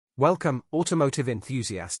Welcome, automotive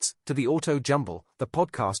enthusiasts, to the Auto Jumble, the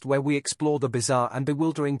podcast where we explore the bizarre and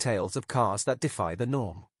bewildering tales of cars that defy the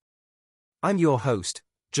norm. I'm your host,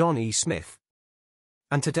 John E. Smith.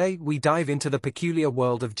 And today we dive into the peculiar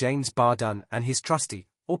world of James Bardun and his trusty,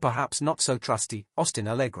 or perhaps not so trusty, Austin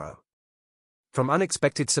Allegro. From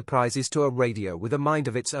unexpected surprises to a radio with a mind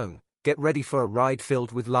of its own, get ready for a ride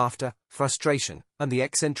filled with laughter, frustration, and the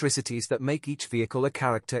eccentricities that make each vehicle a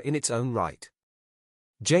character in its own right.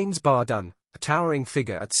 James Bardun, a towering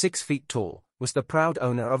figure at 6 feet tall, was the proud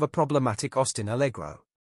owner of a problematic Austin Allegro.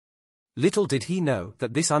 Little did he know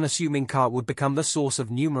that this unassuming car would become the source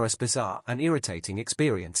of numerous bizarre and irritating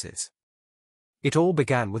experiences. It all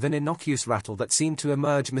began with an innocuous rattle that seemed to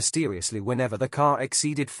emerge mysteriously whenever the car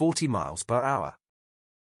exceeded 40 miles per hour.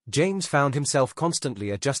 James found himself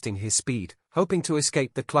constantly adjusting his speed, hoping to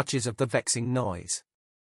escape the clutches of the vexing noise.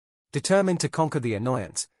 Determined to conquer the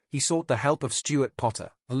annoyance, he sought the help of Stuart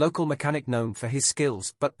Potter, a local mechanic known for his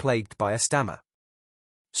skills but plagued by a stammer.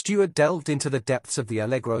 Stuart delved into the depths of the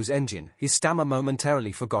Allegro's engine, his stammer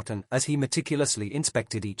momentarily forgotten as he meticulously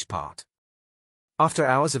inspected each part. After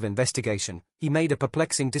hours of investigation, he made a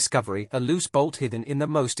perplexing discovery: a loose bolt hidden in the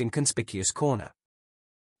most inconspicuous corner.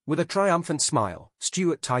 With a triumphant smile,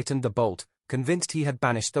 Stuart tightened the bolt, convinced he had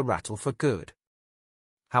banished the rattle for good.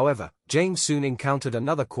 However, James soon encountered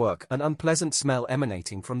another quirk: an unpleasant smell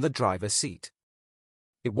emanating from the driver's seat.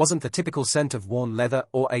 It wasn't the typical scent of worn leather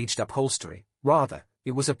or aged upholstery, rather,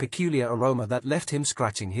 it was a peculiar aroma that left him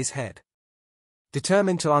scratching his head.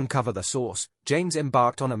 Determined to uncover the source, James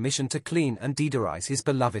embarked on a mission to clean and deodorize his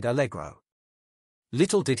beloved Allegro.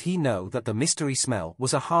 Little did he know that the mystery smell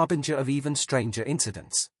was a harbinger of even stranger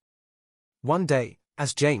incidents. One day,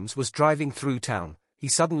 as James was driving through town, he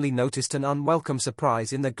suddenly noticed an unwelcome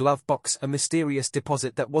surprise in the glove box: a mysterious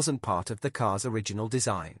deposit that wasn't part of the car's original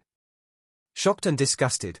design. Shocked and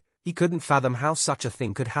disgusted, he couldn't fathom how such a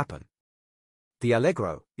thing could happen. The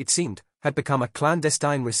Allegro, it seemed, had become a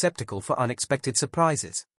clandestine receptacle for unexpected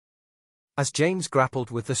surprises. As James grappled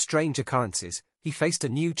with the strange occurrences, he faced a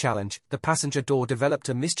new challenge: the passenger door developed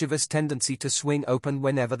a mischievous tendency to swing open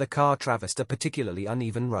whenever the car traversed a particularly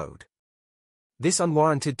uneven road. This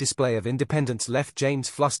unwarranted display of independence left James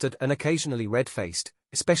flustered and occasionally red-faced,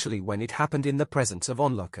 especially when it happened in the presence of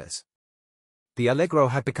onlookers. The Allegro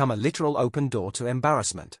had become a literal open door to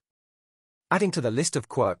embarrassment. Adding to the list of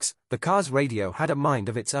quirks, the car's radio had a mind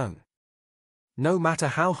of its own. No matter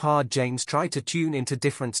how hard James tried to tune into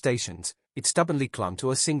different stations, it stubbornly clung to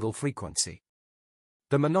a single frequency.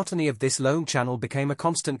 The monotony of this lone channel became a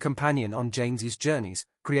constant companion on James's journeys,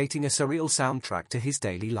 creating a surreal soundtrack to his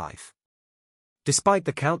daily life. Despite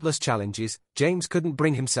the countless challenges, James couldn't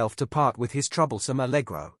bring himself to part with his troublesome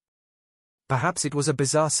Allegro. Perhaps it was a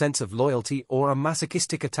bizarre sense of loyalty or a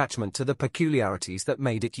masochistic attachment to the peculiarities that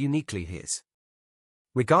made it uniquely his.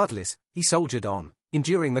 Regardless, he soldiered on,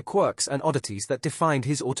 enduring the quirks and oddities that defined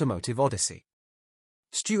his automotive odyssey.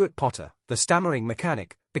 Stuart Potter, the stammering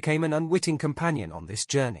mechanic, became an unwitting companion on this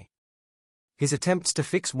journey. His attempts to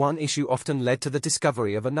fix one issue often led to the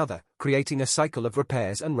discovery of another, creating a cycle of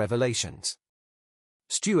repairs and revelations.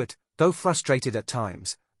 Stuart, though frustrated at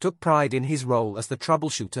times, took pride in his role as the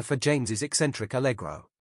troubleshooter for James's eccentric Allegro.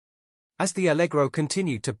 As the Allegro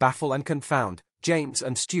continued to baffle and confound, James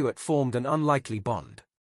and Stuart formed an unlikely bond.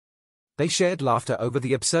 They shared laughter over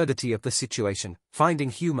the absurdity of the situation, finding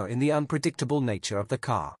humor in the unpredictable nature of the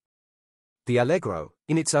car. The Allegro,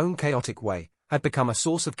 in its own chaotic way, had become a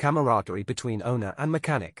source of camaraderie between owner and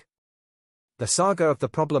mechanic. The saga of the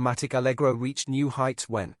problematic Allegro reached new heights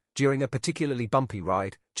when, during a particularly bumpy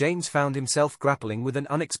ride, James found himself grappling with an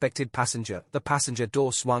unexpected passenger. The passenger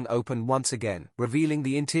door swung open once again, revealing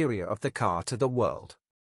the interior of the car to the world.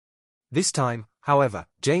 This time, however,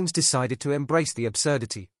 James decided to embrace the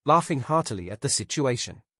absurdity, laughing heartily at the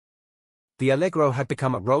situation. The Allegro had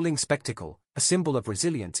become a rolling spectacle, a symbol of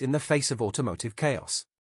resilience in the face of automotive chaos.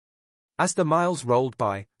 As the miles rolled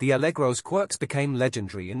by, the Allegro's quirks became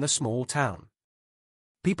legendary in the small town.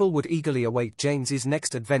 People would eagerly await James's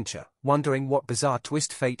next adventure, wondering what bizarre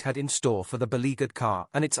twist fate had in store for the beleaguered car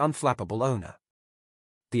and its unflappable owner.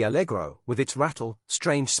 The Allegro, with its rattle,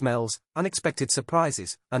 strange smells, unexpected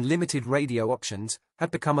surprises, and limited radio options,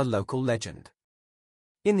 had become a local legend.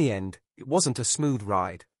 In the end, it wasn't a smooth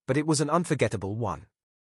ride, but it was an unforgettable one.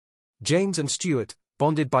 James and Stuart,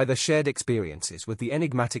 bonded by the shared experiences with the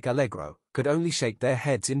enigmatic Allegro, could only shake their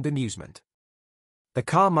heads in bemusement. The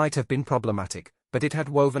car might have been problematic, but it had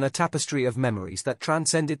woven a tapestry of memories that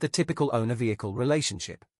transcended the typical owner-vehicle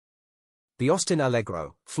relationship. The Austin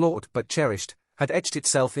Allegro, flawed but cherished, had etched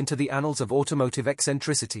itself into the annals of automotive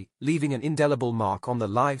eccentricity, leaving an indelible mark on the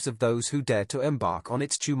lives of those who dared to embark on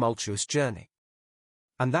its tumultuous journey.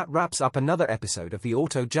 And that wraps up another episode of the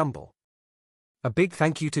Auto Jumble. A big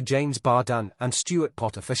thank you to James Bardun and Stuart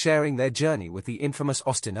Potter for sharing their journey with the infamous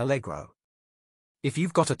Austin Allegro. If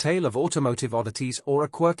you've got a tale of automotive oddities or a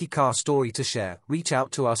quirky car story to share, reach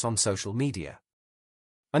out to us on social media.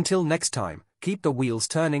 Until next time, keep the wheels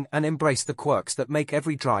turning and embrace the quirks that make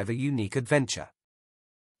every drive a unique adventure.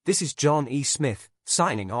 This is John E. Smith,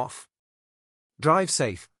 signing off. Drive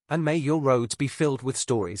safe, and may your roads be filled with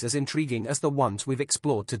stories as intriguing as the ones we've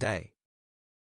explored today.